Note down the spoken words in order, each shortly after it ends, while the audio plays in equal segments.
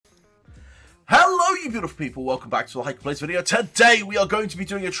you beautiful people, welcome back to a Hiker Plays video. Today we are going to be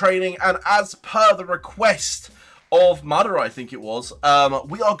doing a training, and as per the request of Madara, I think it was,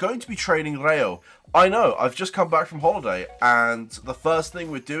 we are going to be training Reo. I know, I've just come back from holiday, and the first thing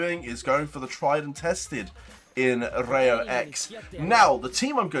we're doing is going for the tried and tested in Reo X. Now, the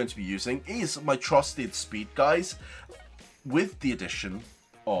team I'm going to be using is my trusted speed guys, with the addition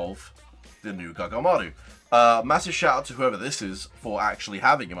of the new Gagamaru. Massive shout out to whoever this is for actually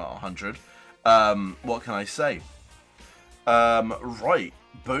having him at 100. What can I say? Right,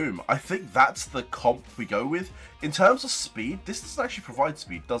 boom. I think that's the comp we go with. In terms of speed, this doesn't actually provide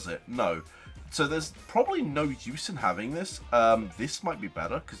speed, does it? No. So there's probably no use in having this. This might be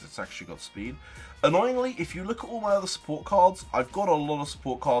better because it's actually got speed. Annoyingly, if you look at all my other support cards, I've got a lot of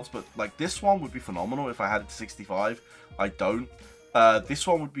support cards, but like this one would be phenomenal if I had it to 65. I don't. This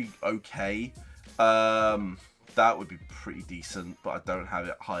one would be okay. That would be pretty decent, but I don't have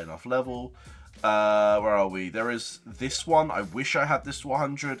it high enough level. Where are we? There is this one. I wish I had this to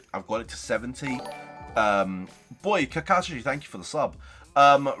 100. I've got it to 70. Boy, Kakashi, thank you for the sub.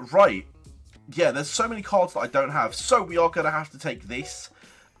 Right. Yeah, there's so many cards that I don't have, so we are going to have to take this.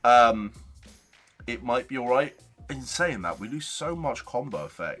 It might be alright. In saying that, we lose so much combo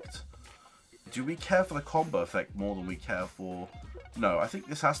effect. Do we care for the combo effect more than we care for... No, I think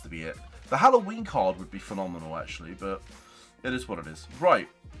this has to be it. The Halloween card would be phenomenal, actually, but it is what it is. Right.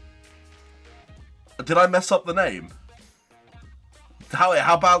 Did I mess up the name?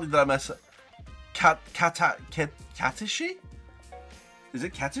 How badly did I mess up? Katashi? Is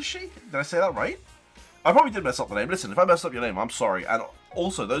it Katashi? Did I say that right? I probably did mess up the name. Listen, if I messed up your name, I'm sorry. And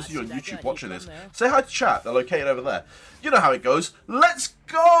also, those of you on YouTube watching this, say hi to chat. They're located over there. You know how it goes. Let's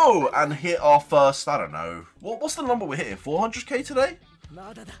go and hit our first, I don't know. What's the number we're hitting? 400k today?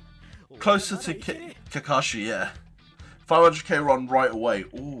 Closer to Kakashi, yeah. 500k run right away.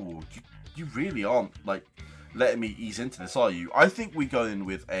 Ooh, you really aren't, like, letting me ease into this, are you? I think we go in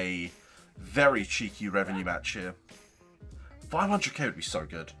with a very cheeky revenue match here. 500k would be so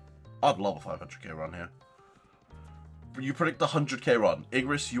good. I'd love a 500k run here. You predict the 100k run.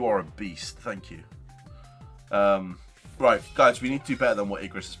 Igris, you are a beast. Thank you. Right, guys, we need to do better than what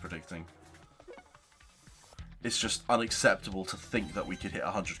Igris is predicting. It's just unacceptable to think that we could hit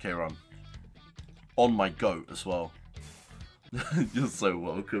a 100k run. On my goat as well. You're so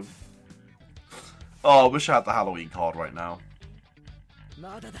welcome. Oh, I wish I had the Halloween card right now.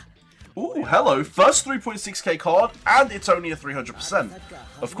 Ooh, hello. First 3.6k card, and it's only a 300%.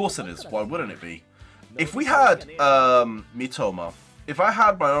 Of course it is. Why wouldn't it be? If we had Mitoma, if I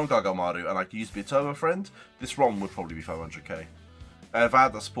had my own Gagamaru and I could use Mitoma Friend, this run would probably be 500k. And if I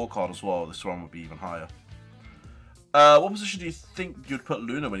had that support card as well, this run would be even higher. What position do you think you'd put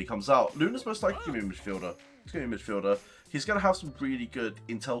Luna when he comes out? Luna's most likely going to be a midfielder. He's going to be a midfielder. He's going to have some really good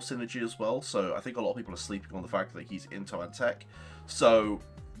intel synergy as well, so I think a lot of people are sleeping on the fact that he's intel and tech. So,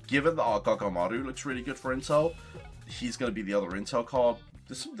 given that our Gagamaru looks really good for intel, he's going to be the other intel card.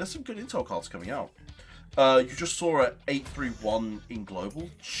 There's some good intel cards coming out. You just saw an 831 in global.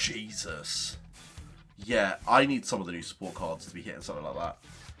 Jesus. Yeah, I need some of the new support cards to be hitting something like that.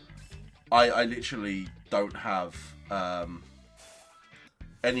 I literally don't have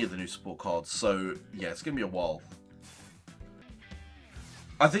any of the new support cards, so yeah, it's going to be a while.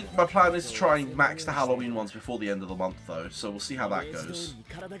 I think my plan is to try and max the Halloween ones before the end of the month though, so we'll see how that goes.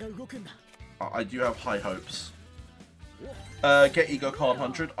 I do have high hopes. Get Ego Card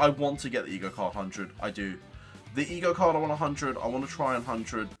 100. I want to get the Ego Card 100. I do. The Ego Card I want 100. I want to try and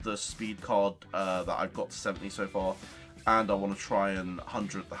 100 the Speed Card that I've got to 70 so far. And I want to try and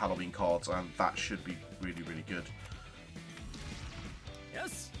 100 the Halloween cards, and that should be really, really good.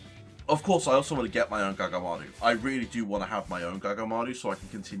 Yes. Of course, I also want to get my own Gagamaru. I really do want to have my own Gagamaru so I can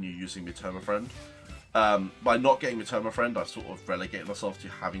continue using Mitoma Friend. By not getting Mitoma Friend, I've sort of relegated myself to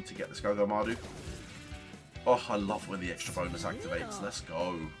having to get this Gagamaru. Oh, I love when the extra bonus activates. Let's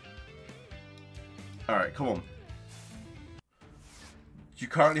go. Alright, come on. You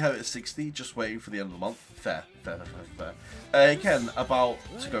currently have it at 60, just waiting for the end of the month. Fair, fair, fair, fair. Again, about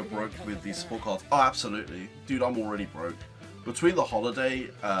to go broke with these support cards. Oh, absolutely. Dude, I'm already broke. Between the holiday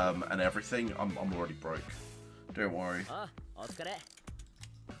and everything, I'm already broke. Don't worry.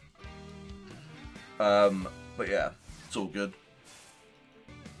 But yeah, it's all good.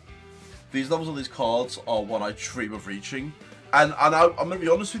 These numbers on these cards are what I dream of reaching. And I'm going to be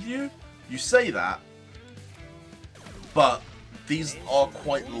honest with you, you say that, but these are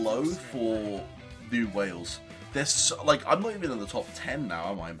quite low for new whales. They're so, like, I'm not even in the top 10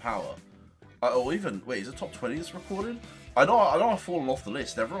 now, am I, in power? Or even, wait, is it top 20 that's recorded? I know I've fallen off the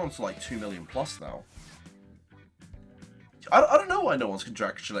list. Everyone's like 2 million plus now. I don't know why no one's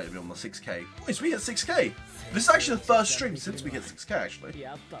congratulated me on the 6K. Boys, we hit 6K. This is actually the first stream since we hit 6K, actually.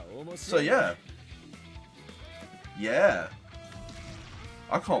 So, yeah. Yeah.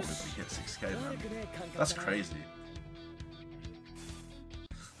 I can't believe we hit 6K, man. That's crazy.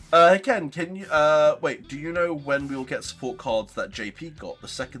 Ken, can you, wait, do you know when we'll get support cards that JP got, the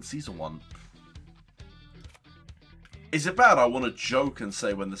second season one? Is it bad I want to joke and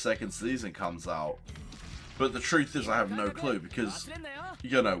say when the second season comes out? But the truth is I have no clue because,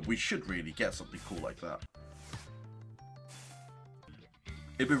 you know, we should really get something cool like that.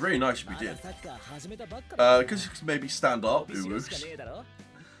 It'd be really nice if we did. Because you could maybe stand up. Ooh woo.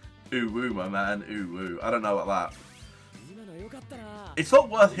 Ooh woo, my man. Ooh woo. I don't know about that. It's not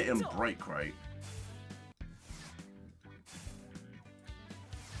worth hitting break, right?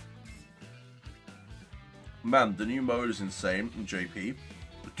 Man, the new mode is insane in JP.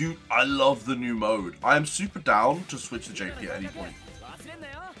 Dude, I love the new mode. I am super down to switch to JP at any point.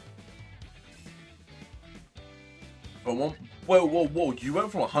 Oh, whoa, whoa, whoa. You went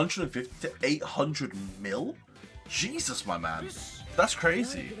from 150 to 800 mil? Jesus, my man. That's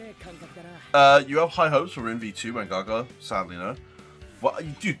crazy. You have high hopes for Rin V2 and Gaga? Sadly, no. Well,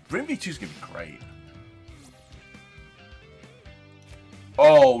 dude, Rin V2 is going to be great.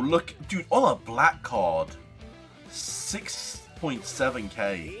 Oh, look. Dude, on a black card.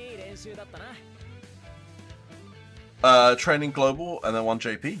 6.7k. Training global and then 1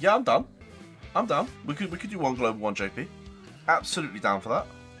 JP. Yeah, I'm done. I'm down. We could do 1 global, 1 JP. Absolutely down for that.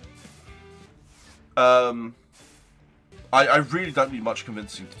 I really don't need much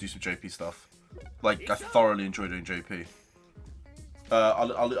convincing to do some JP stuff. Like, I thoroughly enjoy doing JP.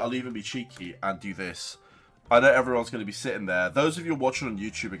 I'll even be cheeky and do this. I know everyone's going to be sitting there. Those of you watching on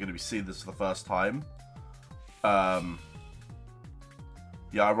YouTube are going to be seeing this for the first time. Yeah,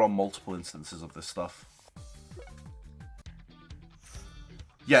 I run multiple instances of this stuff.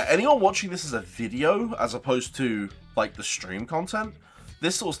 Yeah, anyone watching this as a video, as opposed to, like, the stream content,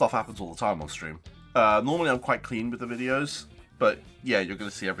 this sort of stuff happens all the time on stream. Normally I'm quite clean with the videos, but yeah, you're going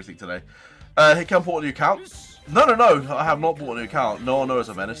to see everything today. Hey, can I bought a new account? No, I have not bought a new account. No one knows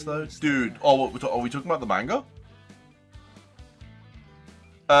a menace, though. Dude, oh, are we talking about the manga?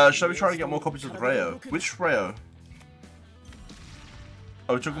 Should I be trying to get more copies of the Rayo? Which Rayo?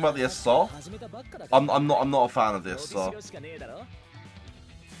 Are we talking about the SSR? I'm not a fan of the SSR.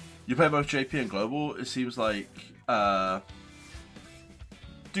 You play both JP and Global? It seems like,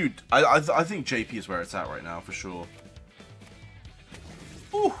 dude, I think JP is where it's at right now for sure.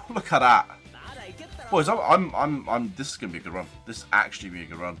 Ooh, look at that, boys! This is gonna be a good run. This is actually be a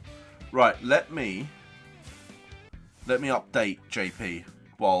good run. Right, let me update JP.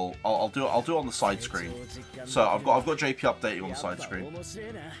 Well, I'll do it on the side screen. So I've got JP updating on the side screen.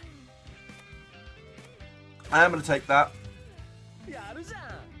 I am gonna take that.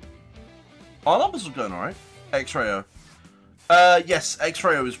 Our numbers are going alright. X-Rayo. Yes,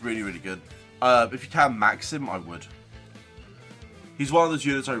 X-Rayo is really, really good. If you can max him, I would. He's one of those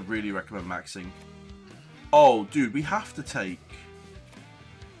units I really recommend maxing. Oh, dude, we have to take...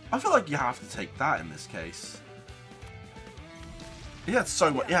 I feel like you have to take that in this case. He had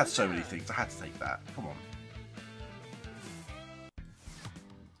so much. He had so many things. I had to take that. Come on.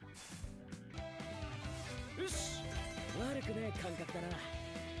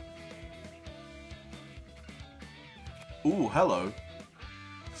 Ooh, hello.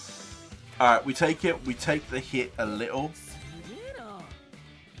 Alright, we take it. We take the hit a little.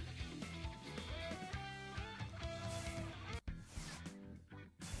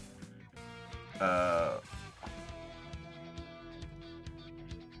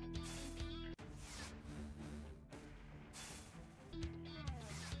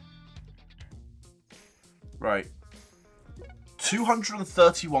 Right.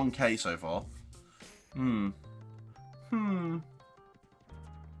 231k so far.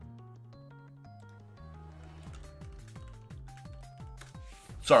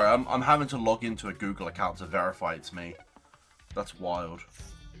 Sorry, I'm having to log into a Google account to verify it's me. That's wild.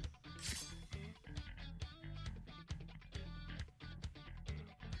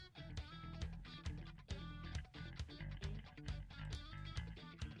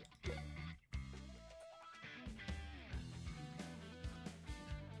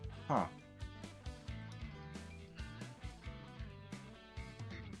 Huh.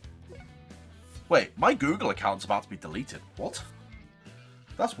 Wait, my Google account's about to be deleted. What?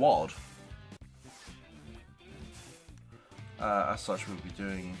 That's wild. As such, we'll be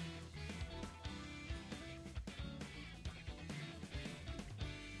doing...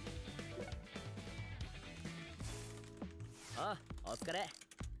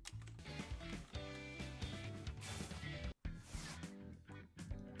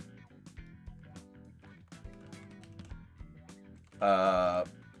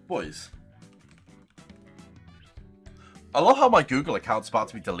 Boys. I love how my Google account's about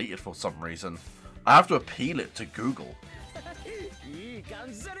to be deleted for some reason. I have to appeal it to Google.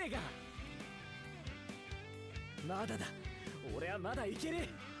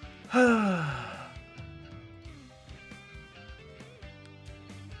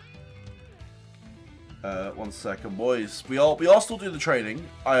 One second, boys. We are still doing the training.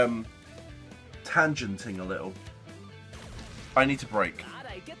 I am tangenting a little. I need to break.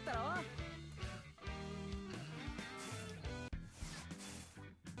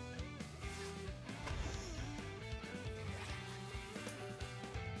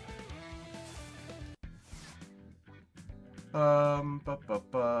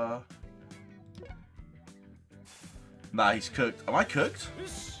 Nah, he's cooked. Am I cooked?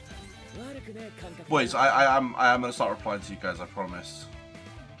 Boys, I am gonna start replying to you guys, I promise.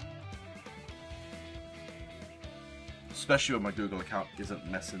 Especially when my Google account isn't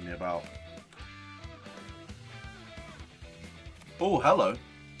messing me about. Oh, hello.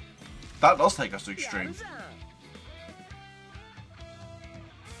 That does take us to extreme.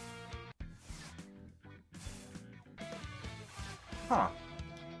 Huh.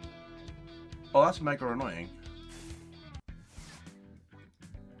 Oh, that's mega annoying.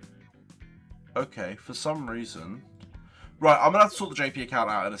 Okay, for some reason... Right, I'm gonna have to sort the JP account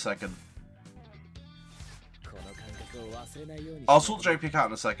out in a second. I'll sort the JP account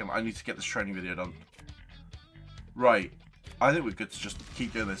in a second. I need to get this training video done. Right. I think we're good to just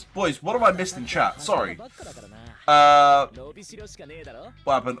keep doing this. Boys, what have I missed in chat? Sorry. What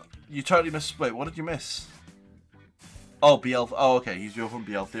happened? You totally missed... Wait, what did you miss? Oh, BL... Oh, okay. He's from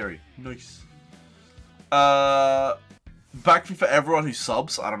BL Theory. Nice. Back for everyone who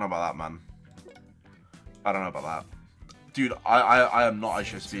subs? I don't know about that, man. I don't know about that. Dude, I am not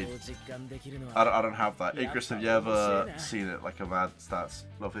ISO speed. I don't have that. Igris, have you ever seen it? Like a mad stats.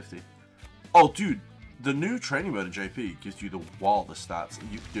 Level 50. Oh, dude. The new training mode in JP gives you the wildest stats,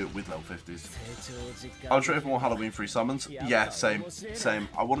 and you can do it with level 50s. I'm trying for more Halloween free summons. Yeah, same. Same.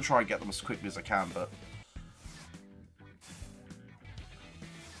 I want to try and get them as quickly as I can, but...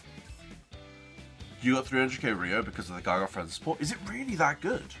 You got 300k Rio because of the Gaga Friends support? Is it really that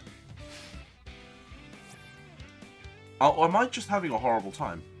good? Oh, am I just having a horrible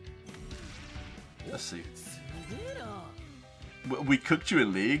time? Let's see. We cooked you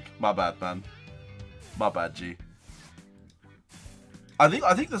in League? My bad, man. My bad, G. I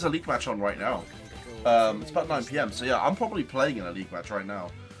think there's a League match on right now. It's about 9 PM, so yeah, I'm probably playing in a League match right now.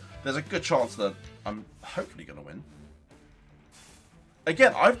 There's a good chance that I'm hopefully going to win.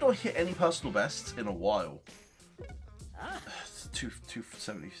 Again, I've not hit any personal bests in a while. It's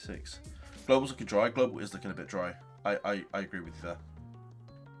 276. Global's looking dry. Global is looking a bit dry. I agree with you there.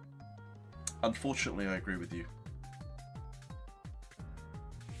 Unfortunately, I agree with you.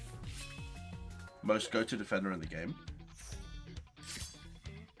 Most go-to defender in the game.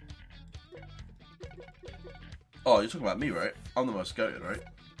 Oh, you're talking about me, right? I'm the most go-to, right?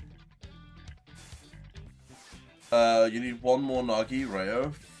 You need one more Nagi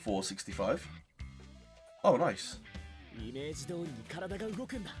Rayo for 65. Oh, nice.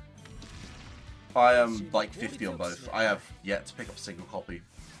 I am like 50 on both. I have yet to pick up a single copy.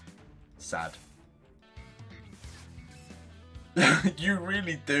 Sad. You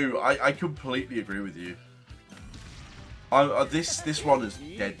really do. I completely agree with you. This one is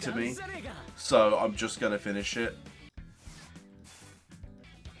dead to me, so I'm just gonna finish it.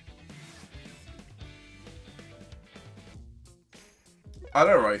 I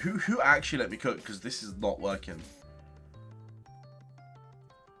don't know, right? Who actually let me cook? Because this is not working.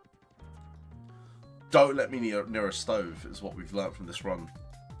 Don't let me near a stove is what we've learned from this run.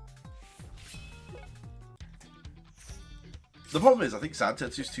 The problem is, I think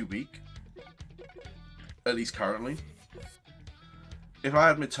Zantetsu's too weak. At least currently. If I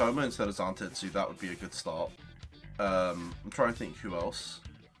had Mitoma instead of Zantetsu, that would be a good start. I'm trying to think who else.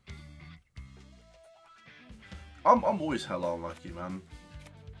 I'm always hella unlucky, man.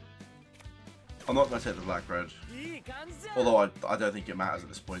 I'm not going to take the black red. Although I don't think it matters at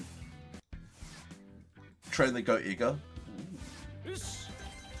this point. Train the Goat Iga.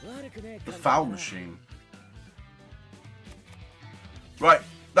 The foul machine. Right,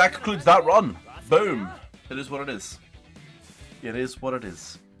 that concludes that run. Boom. It is what it is. It is what it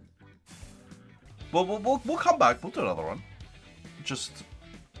is. We'll come back. We'll do another run. Just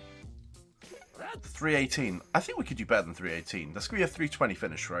 318. I think we could do better than 318. That's gonna be a 320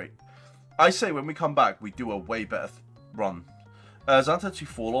 finish, right? I say when we come back, we do a way better run. Zantetsu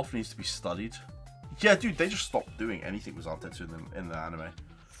fall off needs to be studied. Yeah, dude, they just stopped doing anything with Zantetsu in the anime.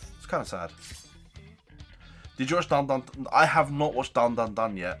 It's kind of sad. Did you watch Dan Dan? I have not watched Dan Dan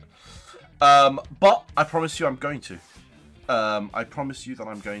Dan yet. But I promise you I'm going to. I promise you that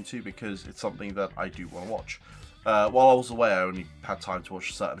I'm going to, because it's something that I do want to watch. While I was away, I only had time to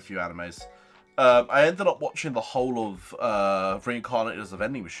watch a few animes. I ended up watching the whole of Reincarnated as a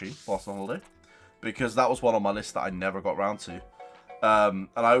Vending Machine whilst on holiday, because that was one on my list that I never got around to. And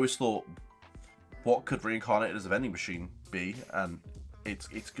I always thought, what could Reincarnated as a Vending Machine be? And it's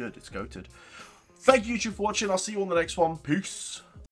good, it's goated. Thank you, YouTube, for watching. I'll see you on the next one. Peace.